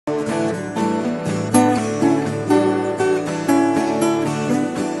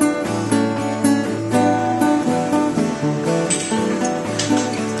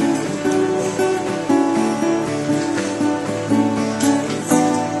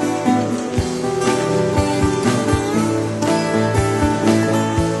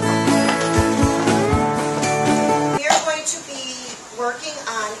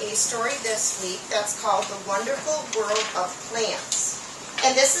of plants.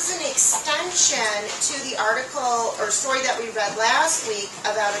 And this is an extension to the article or story that we read last week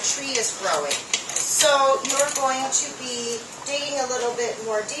about a tree is growing. So you're going to be digging a little bit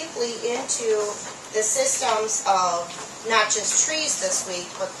more deeply into the systems of not just trees this week,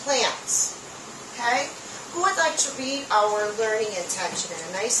 but plants. Okay? Who would like to read our learning intention in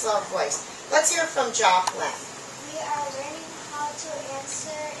a nice loud voice? Let's hear from Jocelyn. We are learning how to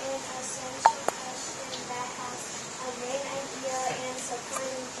answer an essential question that has a main idea and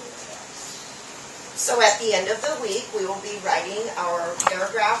supporting details. So at the end of the week, we will be writing our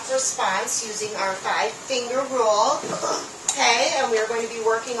paragraph response using our 5-finger rule. Okay, and we're going to be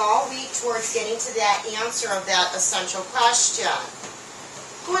working all week towards getting to that answer of that essential question.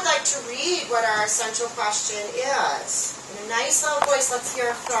 Who would like to read what our essential question is? In a nice loud voice, let's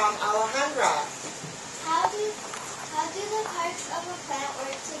hear from Alejandra. How do the parts of a plant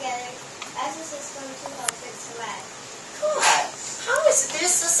work together as a system to help it survive? Good. How is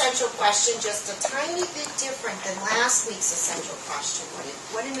this essential question just a tiny bit different than last week's essential question?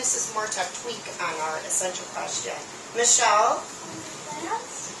 What did Mrs. Mortuck tweak on our essential question? Michelle?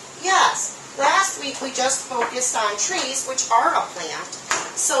 Plants? Yes. Last week we just focused on trees, which are a plant.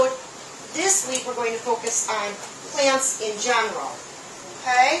 So this week we're going to focus on plants in general.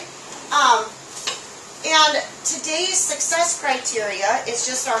 Okay? And today's success criteria is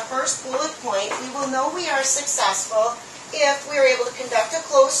just our first bullet point. We will know we are successful if we are able to conduct a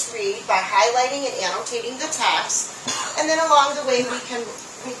close read by highlighting and annotating the text. And then along the way we can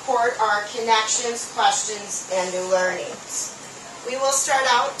record our connections, questions, and new learnings. We will start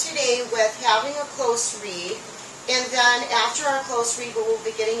out today with having a close read, and then after our close read we will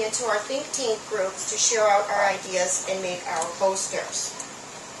be getting into our think tank groups to share out our ideas and make our posters.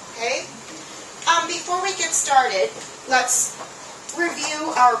 Okay? Before we get started, let's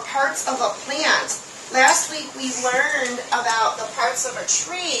review our parts of a plant. Last week we learned about the parts of a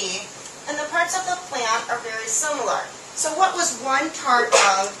tree, and the parts of the plant are very similar. So what was one part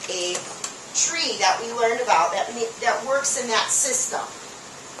of a tree that we learned about that works in that system?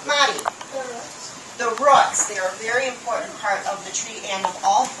 Maddie? The roots. The roots. They are a very important part of the tree and of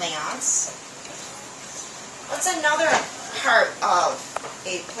all plants. What's another part of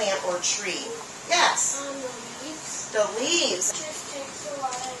a plant or tree? Yes? The leaves. The leaves. It just takes a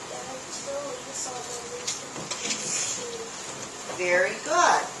while to get into the leaves so the leaves can see. Very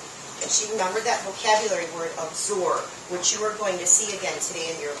good. And she remembered that vocabulary word, absorb, which you are going to see again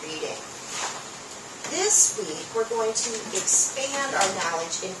today in your reading. This week, we're going to expand our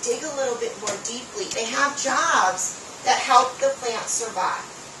knowledge and dig a little bit more deeply. They have jobs that help the plant survive.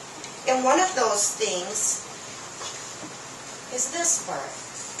 And one of those things is this part.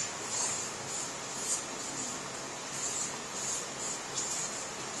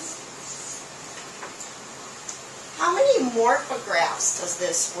 How many morphographs does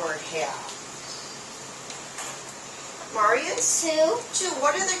this word have? Marius? 2. 2.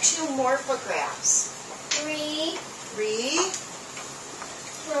 What are the 2 morphographs? Re.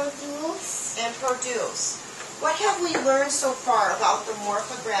 Produce. And produce. What have we learned so far about the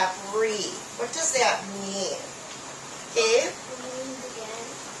morphograph re? What does that mean? It?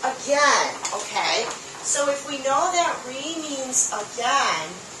 Again. Okay. So if we know that re means again,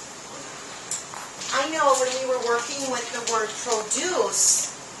 I know when we were working with the word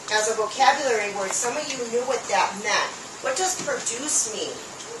produce as a vocabulary word, some of you knew what that meant. What does produce mean?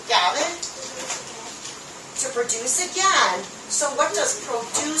 Gavin? To produce again. So what does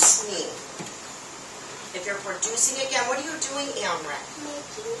produce mean? If you're producing again, what are you doing, Amrit?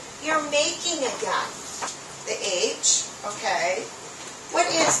 Making. You're making again. The H, okay.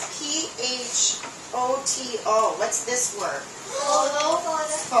 What is P-H-O-T-O? What's this word? Photo.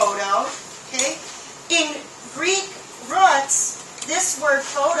 Photo, okay. In Greek roots, this word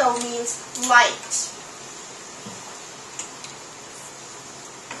photo means light.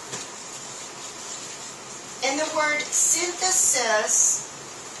 And the word synthesis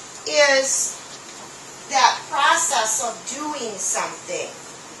is that process of doing something,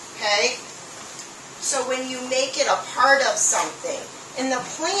 okay? So when you make it a part of something. And the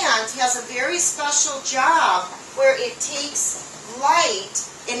plant has a very special job where it takes light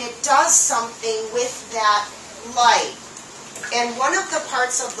and it does something with that light. And one of the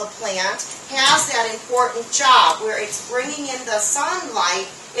parts of the plant has that important job where it's bringing in the sunlight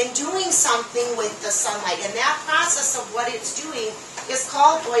and doing something with the sunlight. And that process of what it's doing is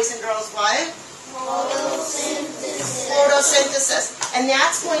called, boys and girls, what? Photosynthesis. Photosynthesis. And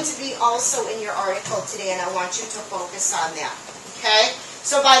that's going to be also in your article today, and I want you to focus on that. Okay?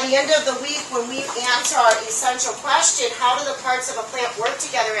 So by the end of the week, when we answer our essential question, how do the parts of a plant work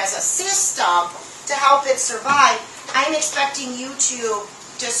together as a system to help it survive, I'm expecting you to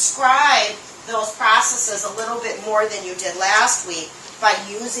describe those processes a little bit more than you did last week by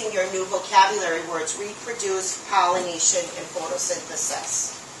using your new vocabulary words, reproduce, pollination, and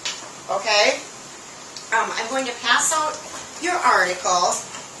photosynthesis. Okay? I'm going to pass out your article,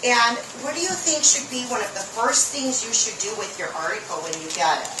 and what do you think should be one of the first things you should do with your article when you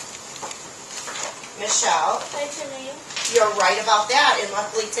get it? Michelle? Write your name. You're right about that, and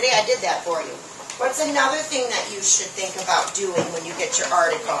luckily today I did that for you. What's another thing that you should think about doing when you get your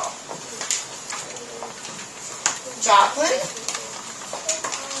article? Jocelyn?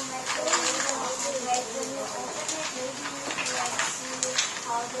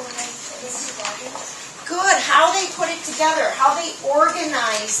 Good. How they put it together, how they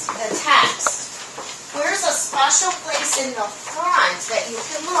organize the text. There's a special place in the front that you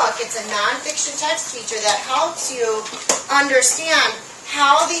can look. It's a nonfiction text feature that helps you understand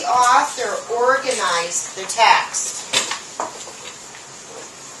how the author organized the text.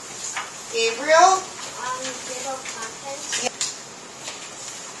 Gabriel? Table of contents.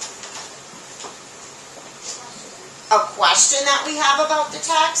 A question that we have about the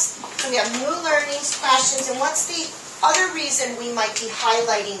text. So we have new learnings, questions, and what's the other reason we might be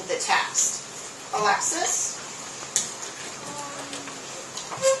highlighting the text? Alexis?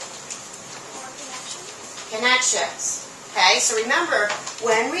 Connections. Okay, so remember,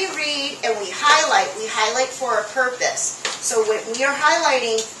 when we read and we highlight for a purpose. So when we are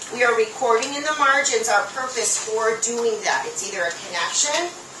highlighting, we are recording in the margins our purpose for doing that. It's either a connection,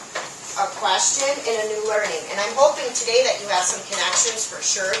 a question, and a new learning. And I'm hoping today that you have some connections for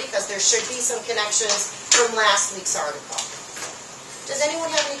sure, because there should be some connections from last week's article. Does anyone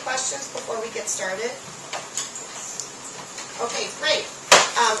have any questions before we get started? Okay, great.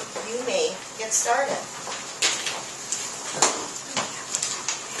 You may get started.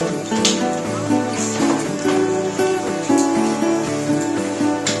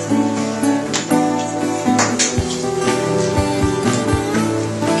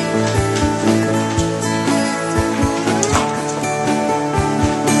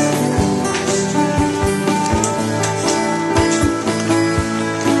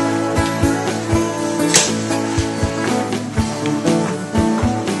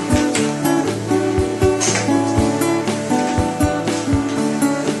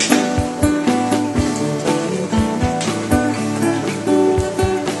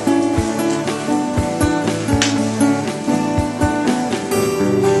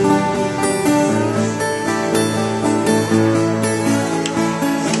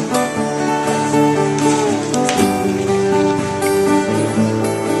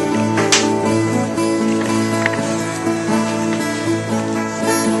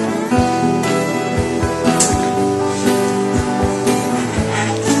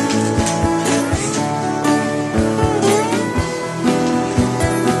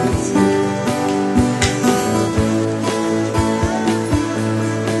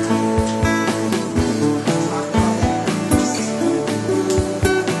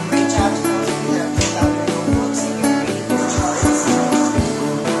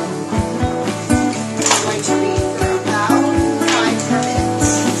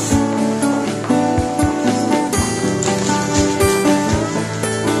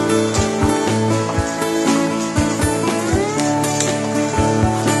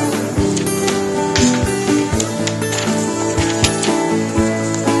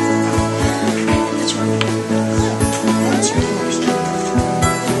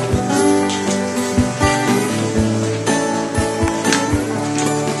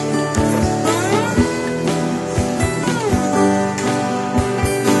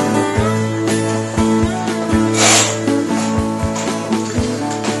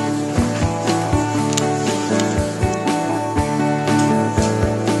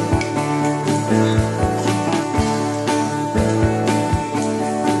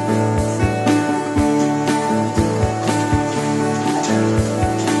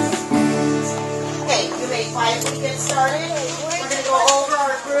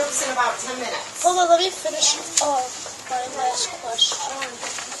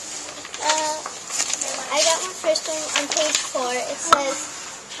 I got my first one on page 4. It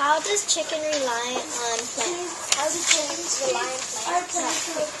says, how does chicken rely on plants? How do chickens rely on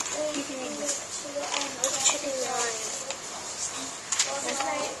plants? You can read this. Chicken rely on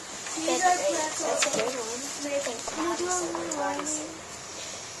plants. That's a good one.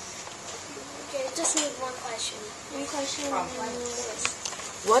 Okay, just need one question. One question.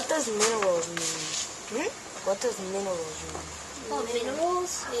 What does minerals mean? What does minerals mean? Oh,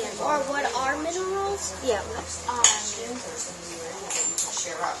 minerals? Yeah. Or what are minerals? Yeah.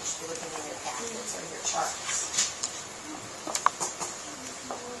 Share out. You should be looking in your packets or your charts.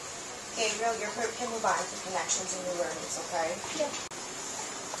 Gabriel, your group can move on to connections and new learnings, okay? Yeah.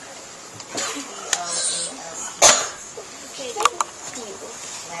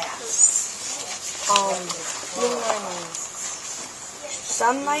 Okay. New learnings.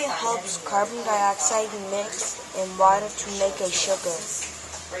 Sunlight helps carbon dioxide mix in water to make a sugar.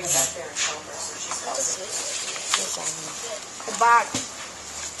 Bring it up there and show her so she spells it. Back.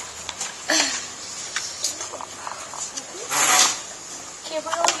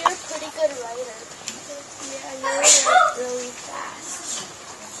 Gabriel, you're a pretty good writer. Yeah, you write really fast,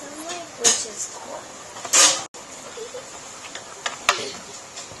 which is cool.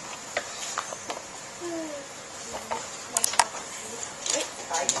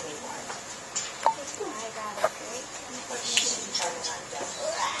 I give me one. I got it great.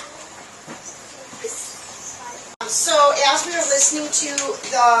 So as we are listening to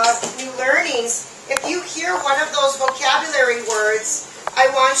the new learnings, if you hear one of those vocabulary words, I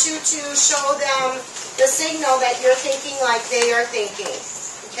want you to show them the signal that you're thinking like they are thinking.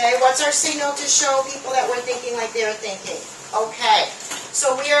 Okay, what's our signal to show people that we're thinking like they're thinking? Okay,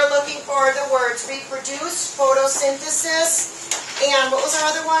 so we are looking for the words reproduce, photosynthesis, and what was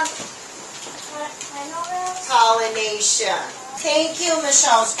our other one? Pollination. Thank you,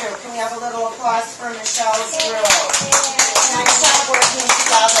 Michelle's group. Can we have a little applause for Michelle's group? Nice job working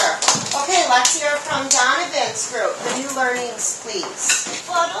together. Okay, let's hear from Donovan's group. The new learnings, please.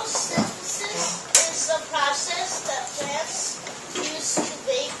 Photosynthesis is the process that plants use to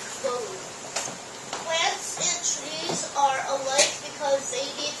make food. Plants and trees are alike because they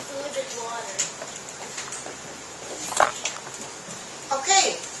need food and water.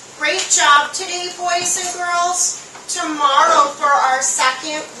 Okay, great job today, boys and girls. Tomorrow for our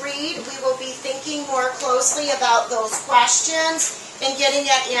second read, we will be thinking more closely about those questions and getting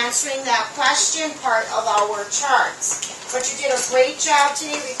at answering that question part of our charts. But you did a great job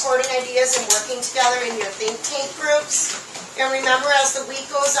today recording ideas and working together in your think tank groups. And remember, as the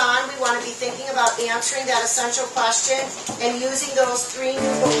week goes on, we want to be thinking about answering that essential question and using those 3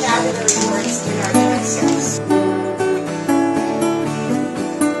 new vocabulary words in our answers.